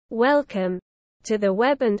Welcome to the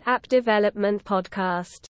Web and App Development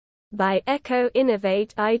Podcast by Echo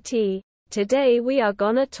Innovate IT. Today we are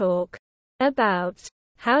gonna talk about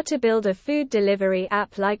how to build a food delivery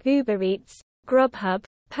app like Uber Eats, Grubhub,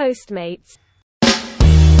 Postmates.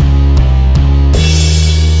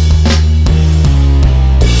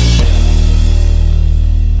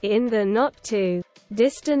 In the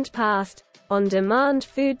not-too-distant past, on-demand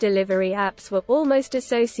food delivery apps were almost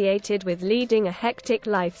associated with leading a hectic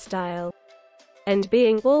lifestyle and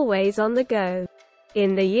being always on the go.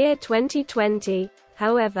 In the year 2020,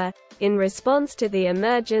 however, in response to the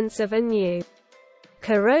emergence of a new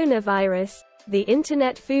coronavirus, the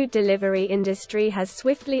internet food delivery industry has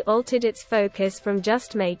swiftly altered its focus from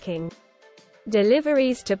just making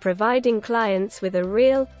deliveries to providing clients with a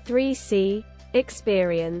real 3C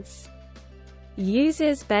experience.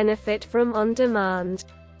 Users benefit from on-demand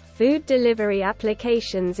food delivery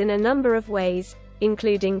applications in a number of ways,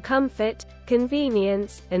 including comfort,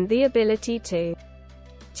 convenience, and the ability to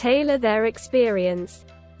tailor their experience.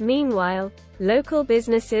 Meanwhile, local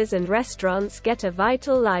businesses and restaurants get a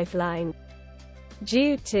vital lifeline.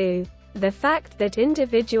 Due to the fact that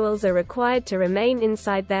individuals are required to remain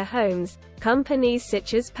inside their homes, companies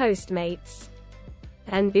such as Postmates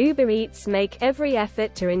and Uber Eats make every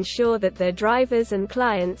effort to ensure that their drivers and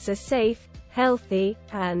clients are safe, healthy,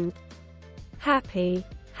 and happy.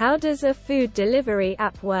 How does a food delivery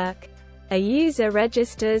app work? A user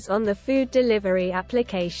registers on the food delivery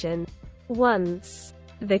application. Once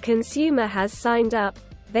the consumer has signed up,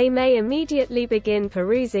 they may immediately begin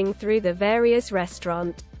perusing through the various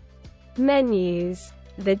restaurant menus.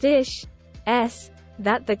 The dishes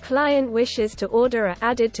that the client wishes to order are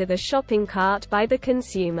added to the shopping cart by the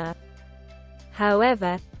consumer.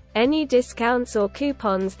 However, any discounts or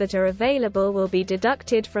coupons that are available will be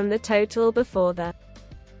deducted from the total before the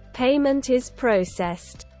payment is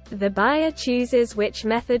processed. The buyer chooses which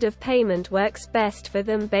method of payment works best for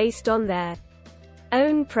them based on their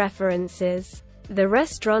own preferences. The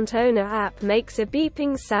restaurant owner app makes a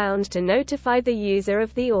beeping sound to notify the user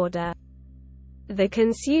of the order. The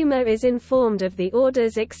consumer is informed of the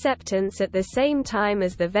order's acceptance at the same time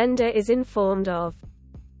as the vendor is informed of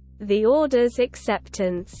the order's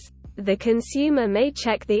acceptance. The consumer may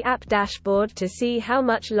check the app dashboard to see how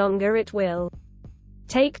much longer it will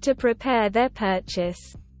take to prepare their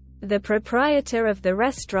purchase. The proprietor of the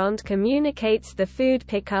restaurant communicates the food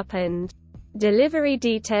pickup and delivery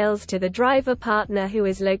details to the driver partner who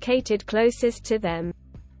is located closest to them.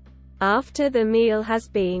 After the meal has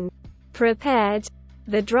been prepared,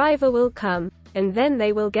 the driver will come, and then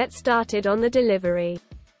they will get started on the delivery.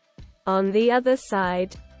 On the other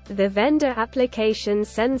side, the vendor application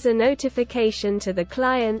sends a notification to the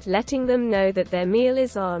client letting them know that their meal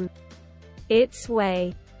is on its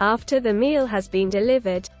way. After the meal has been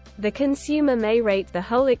delivered, the consumer may rate the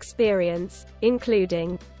whole experience,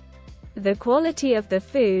 including the quality of the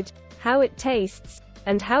food, how it tastes,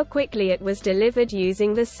 and how quickly it was delivered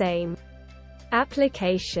using the same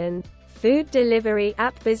application. Food delivery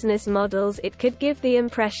app business models. It could give the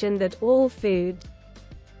impression that all food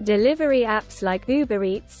delivery apps like Uber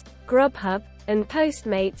Eats, Grubhub, and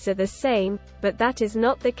Postmates are the same, but that is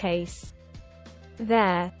not the case.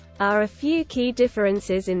 There are a few key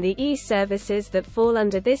differences in the e-services that fall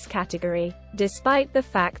under this category, despite the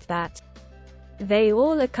fact that they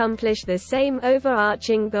all accomplish the same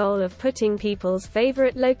overarching goal of putting people's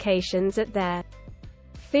favorite locations at their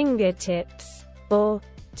fingertips. Or,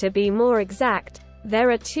 to be more exact, there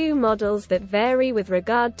are two models that vary with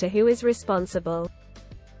regard to who is responsible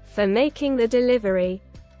for making the delivery,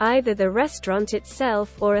 either the restaurant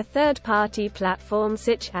itself or a third-party platform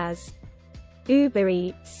such as Uber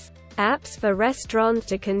Eats. Apps for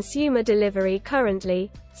restaurant-to-consumer delivery. Currently,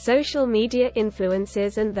 social media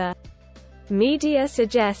influencers and the media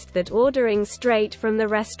suggest that ordering straight from the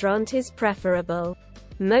restaurant is preferable.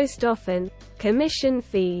 Most often, commission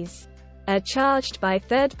fees are charged by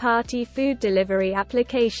third-party food delivery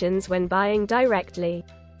applications when buying directly.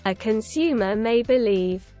 A consumer may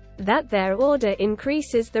believe that their order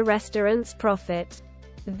increases the restaurant's profit.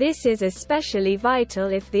 This is especially vital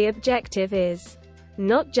if the objective is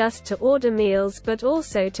not just to order meals but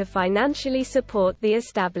also to financially support the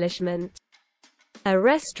establishment. A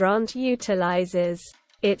restaurant utilizes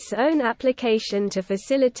its own application to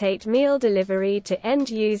facilitate meal delivery to end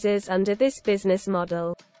users under this business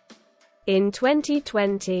model. In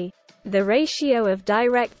 2020, the ratio of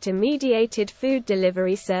direct to mediated food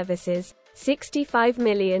delivery services, $65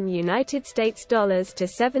 million to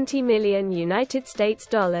 $70 million,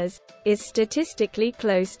 is statistically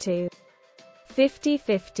close to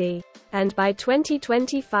 50-50. And by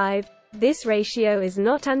 2025, this ratio is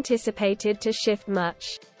not anticipated to shift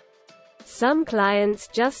much. Some clients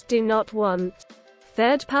just do not want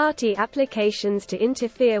third-party applications to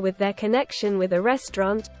interfere with their connection with a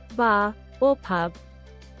restaurant, bar, or pub.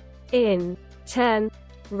 In turn,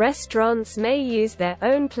 restaurants may use their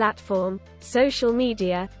own platform, social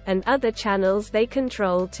media, and other channels they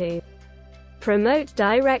control to promote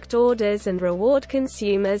direct orders and reward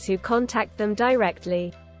consumers who contact them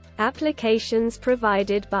directly. Applications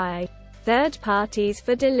provided by third parties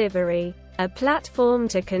for delivery. A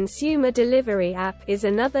platform-to-consumer delivery app is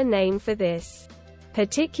another name for this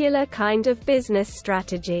particular kind of business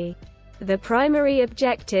strategy. The primary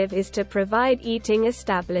objective is to provide eating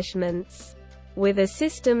establishments with a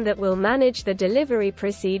system that will manage the delivery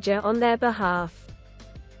procedure on their behalf.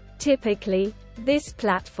 Typically, this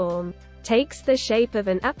platform takes the shape of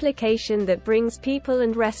an application that brings people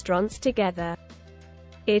and restaurants together.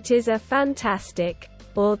 It is a fantastic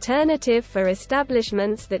alternative for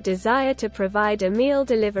establishments that desire to provide a meal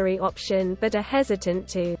delivery option but are hesitant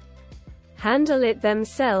to handle it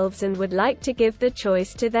themselves and would like to give the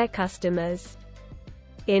choice to their customers.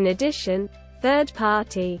 In addition,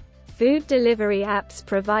 third-party food delivery apps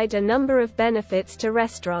provide a number of benefits to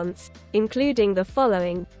restaurants, including the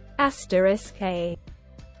following: *A.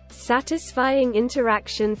 Satisfying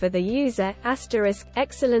interaction for the user,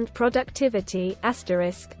 *excellent productivity,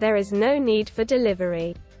 there is no need for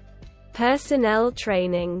delivery personnel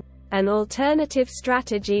training. An alternative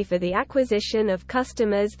strategy for the acquisition of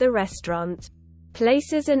customers. The restaurant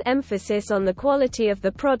places an emphasis on the quality of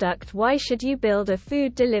the product. Why should you build a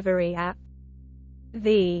food delivery app?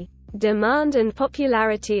 The demand and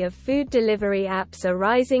popularity of food delivery apps are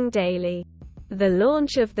rising daily. The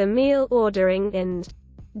launch of the meal ordering and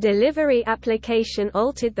delivery application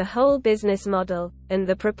altered the whole business model, and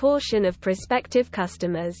the proportion of prospective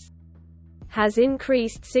customers has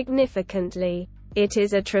increased significantly. It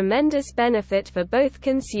is a tremendous benefit for both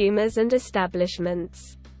consumers and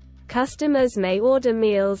establishments. Customers may order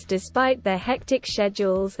meals despite their hectic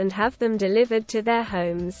schedules and have them delivered to their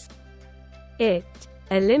homes. It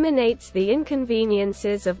eliminates the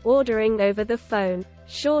inconveniences of ordering over the phone,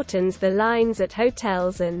 shortens the lines at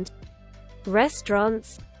hotels and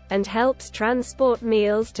restaurants, and helps transport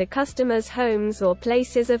meals to customers' homes or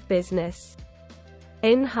places of business.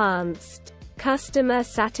 Enhanced customer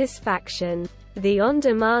satisfaction. The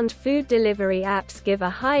on-demand food delivery apps give a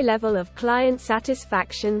high level of client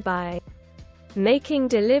satisfaction by making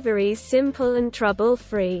deliveries simple and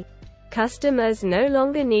trouble-free. Customers no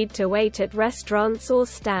longer need to wait at restaurants or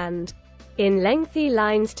stand in lengthy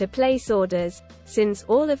lines to place orders, since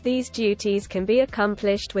all of these duties can be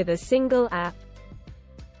accomplished with a single app.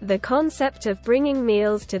 The concept of bringing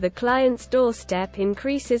meals to the client's doorstep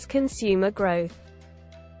increases consumer growth.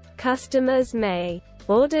 Customers may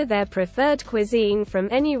order their preferred cuisine from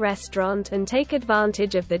any restaurant and take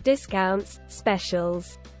advantage of the discounts,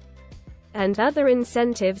 specials, and other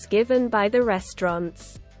incentives given by the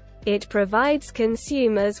restaurants. It provides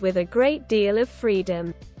consumers with a great deal of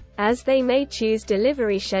freedom, as they may choose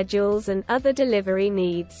delivery schedules and other delivery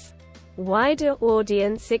needs. Wider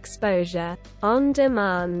audience exposure.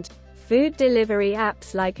 On-demand food delivery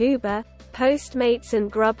apps like Uber, Postmates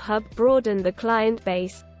and Grubhub broaden the client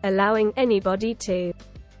base, allowing anybody to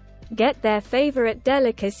get their favorite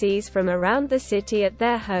delicacies from around the city at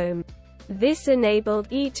their home. This enabled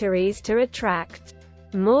eateries to attract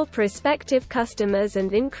more prospective customers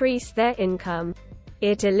and increase their income.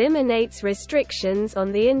 It eliminates restrictions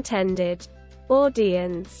on the intended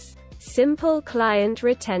audience. Simple client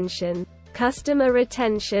retention. Customer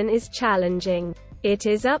retention is challenging. It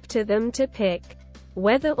is up to them to pick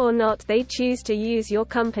whether or not they choose to use your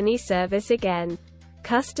company service again.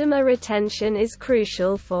 Customer retention is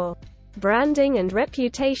crucial for branding and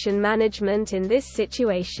reputation management in this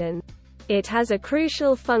situation. It has a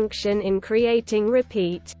crucial function in creating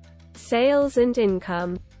repeat sales and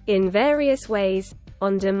income. In various ways,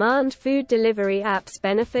 on-demand food delivery apps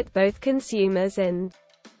benefit both consumers and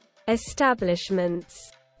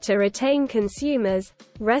establishments. To retain consumers,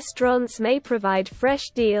 restaurants may provide fresh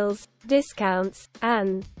deals, discounts,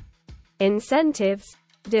 and incentives,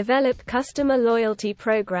 develop customer loyalty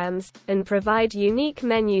programs, and provide unique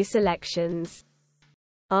menu selections.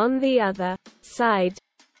 On the other side,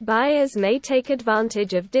 buyers may take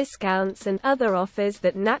advantage of discounts and other offers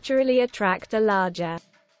that naturally attract a larger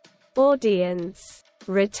audience.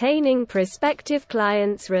 Retaining prospective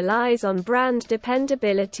clients relies on brand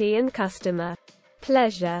dependability and customer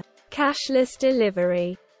pleasure. Cashless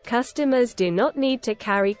delivery. Customers do not need to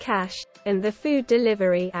carry cash, and the food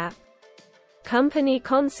delivery app company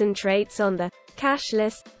concentrates on the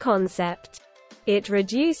cashless concept. It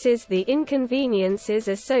reduces the inconveniences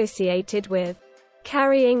associated with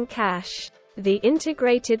carrying cash. The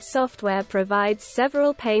integrated software provides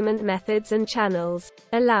several payment methods and channels,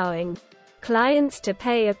 allowing clients to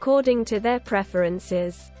pay according to their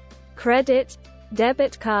preferences. Credit,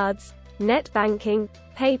 debit cards, net banking,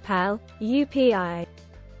 PayPal, UPI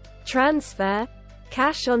transfer,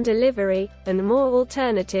 cash on delivery, and more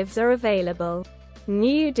alternatives are available.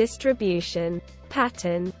 New distribution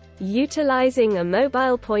pattern. Utilizing a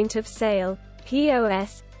mobile point of sale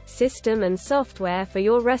 (POS) system and software for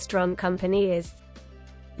your restaurant company is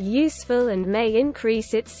useful and may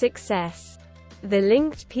increase its success. The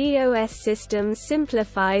linked POS system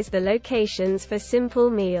simplifies the locations for simple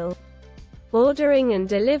meal ordering and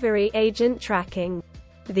delivery agent tracking.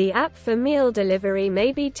 The app for meal delivery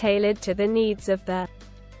may be tailored to the needs of the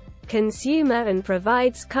consumer and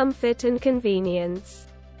provides comfort and convenience.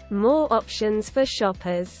 More options for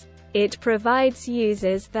shoppers. It provides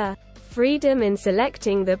users the freedom in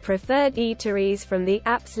selecting the preferred eateries from the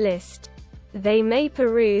app's list. They may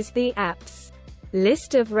peruse the app's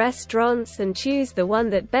list of restaurants and choose the one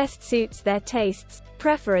that best suits their tastes,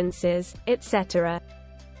 preferences, etc.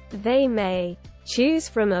 They may choose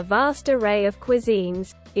from a vast array of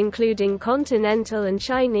cuisines, including continental and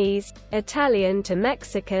Chinese, Italian to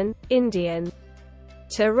Mexican, Indian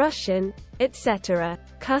to Russian, etc.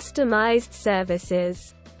 Customized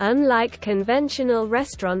services. Unlike conventional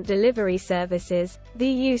restaurant delivery services, the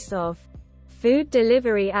use of food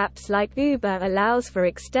delivery apps like Uber allows for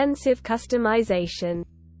extensive customization.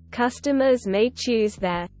 Customers may choose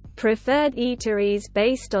their preferred eateries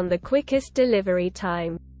based on the quickest delivery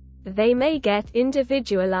time. They may get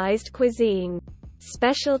individualized cuisine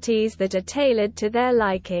specialties that are tailored to their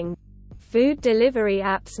liking. Food delivery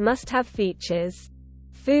apps must have features.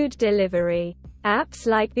 Food delivery apps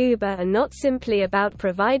like Uber are not simply about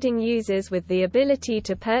providing users with the ability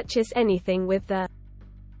to purchase anything with the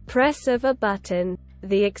press of a button.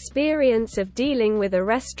 The experience of dealing with a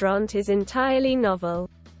restaurant is entirely novel.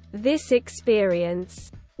 This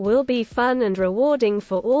experience will be fun and rewarding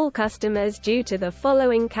for all customers due to the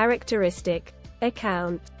following characteristic.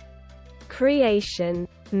 Account creation.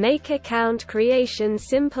 Make account creation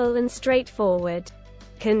simple and straightforward.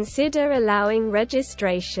 Consider allowing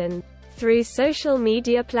registration through social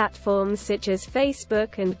media platforms such as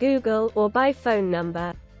Facebook and Google or by phone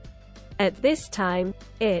number. At this time,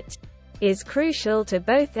 it is crucial to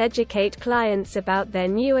both educate clients about their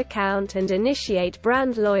new account and initiate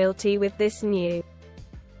brand loyalty with this new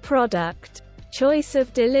product. Choice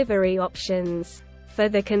of delivery options. For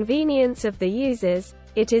the convenience of the users,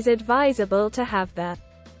 it is advisable to have the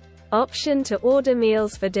option to order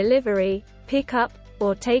meals for delivery, pickup,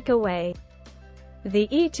 or takeaway. The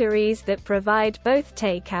eateries that provide both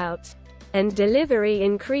takeout and delivery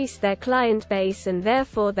increase their client base and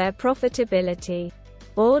therefore their profitability.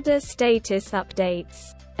 Order status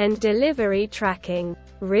updates and delivery tracking.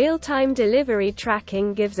 Real-time delivery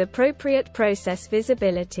tracking gives appropriate process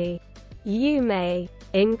visibility. You may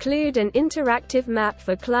include an interactive map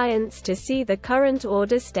for clients to see the current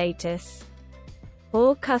order status.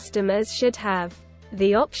 All customers should have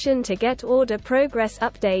the option to get order progress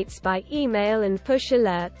updates by email and push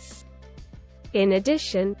alerts. In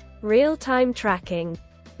addition, real-time tracking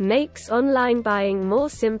makes online buying more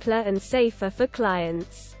simpler and safer for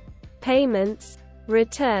clients. Payments,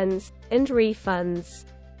 returns, and refunds.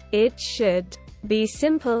 It should be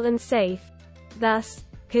simple and safe. Thus,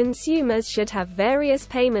 consumers should have various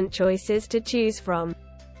payment choices to choose from.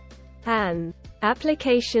 An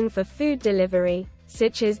application for food delivery,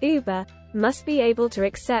 such as Uber, must be able to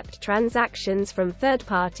accept transactions from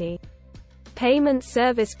third-party payment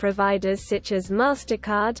service providers such as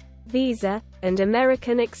MasterCard, Visa, and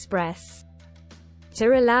American Express.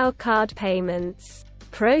 To allow card payments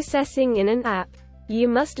processing in an app, you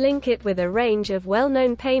must link it with a range of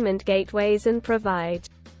well-known payment gateways and provide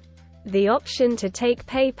the option to take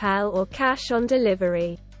PayPal or cash on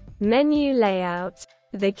delivery. Menu layout.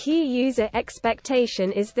 The key user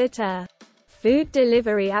expectation is that a food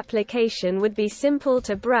delivery application would be simple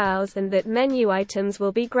to browse and that menu items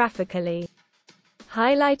will be graphically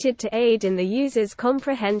highlighted to aid in the user's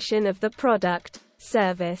comprehension of the product,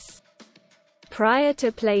 service. Prior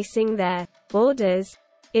to placing their orders,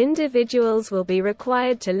 individuals will be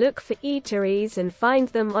required to look for eateries and find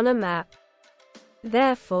them on a map.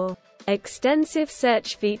 Therefore, extensive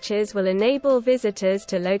search features will enable visitors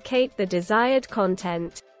to locate the desired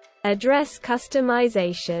content. Address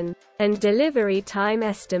customization and delivery time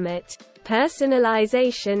estimate.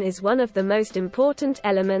 Personalization is one of the most important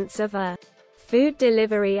elements of a food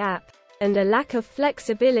delivery app, and a lack of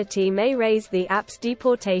flexibility may raise the app's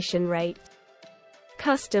deportation rate.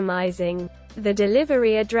 Customizing the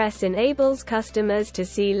delivery address enables customers to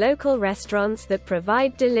see local restaurants that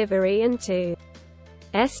provide delivery and to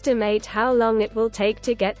estimate how long it will take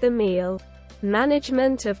to get the meal.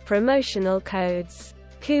 Management of promotional codes.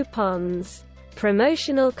 Coupons,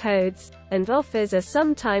 promotional codes, and offers are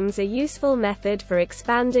sometimes a useful method for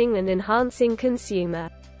expanding and enhancing consumer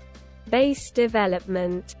base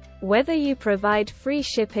development. Whether you provide free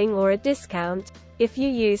shipping or a discount, if you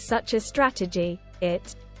use such a strategy,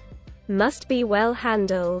 it must be well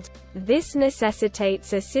handled. This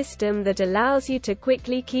necessitates a system that allows you to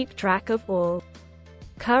quickly keep track of all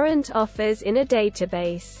current offers in a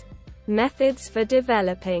database. Methods for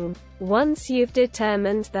developing. Once you've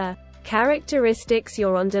determined the characteristics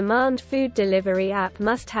your on-demand food delivery app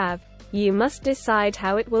must have, you must decide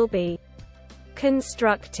how it will be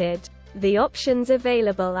constructed. The options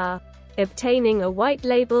available are: obtaining a white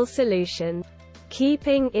label solution.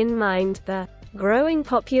 Keeping in mind the growing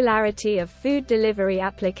popularity of food delivery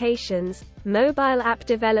applications, mobile app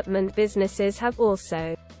development businesses have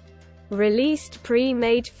also released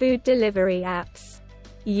pre-made food delivery apps.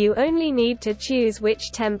 You only need to choose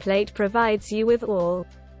which template provides you with all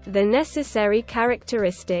the necessary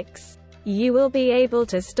characteristics. You will be able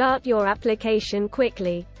to start your application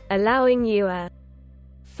quickly, allowing you a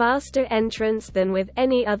faster entrance than with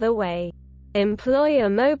any other way. Employ a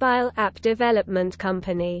mobile app development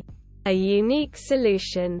company. A unique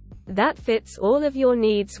solution that fits all of your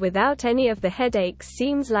needs without any of the headaches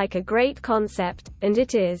seems like a great concept, and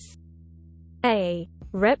it is. A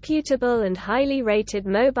reputable and highly rated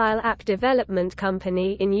mobile app development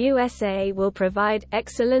company in USA will provide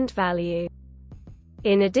excellent value.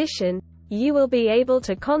 In addition, you will be able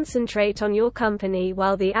to concentrate on your company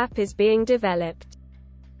while the app is being developed.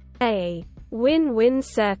 A win-win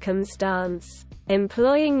circumstance.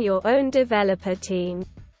 Employing your own developer team.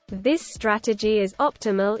 This strategy is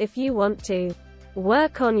optimal if you want to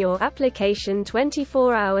work on your application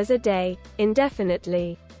 24 hours a day,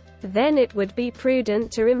 indefinitely. Then it would be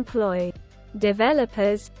prudent to employ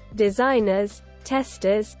developers, designers,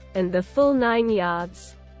 testers, and the full 9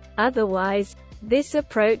 yards. Otherwise, this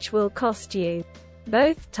approach will cost you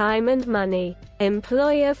both time and money.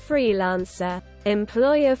 Employ a freelancer.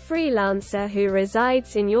 Employ a freelancer who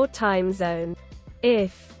resides in your time zone.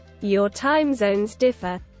 If your time zones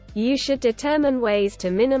differ, you should determine ways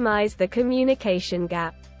to minimize the communication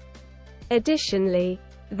gap. Additionally,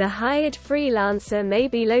 the hired freelancer may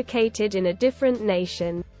be located in a different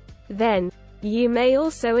nation. Then, you may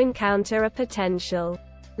also encounter a potential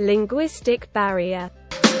linguistic barrier.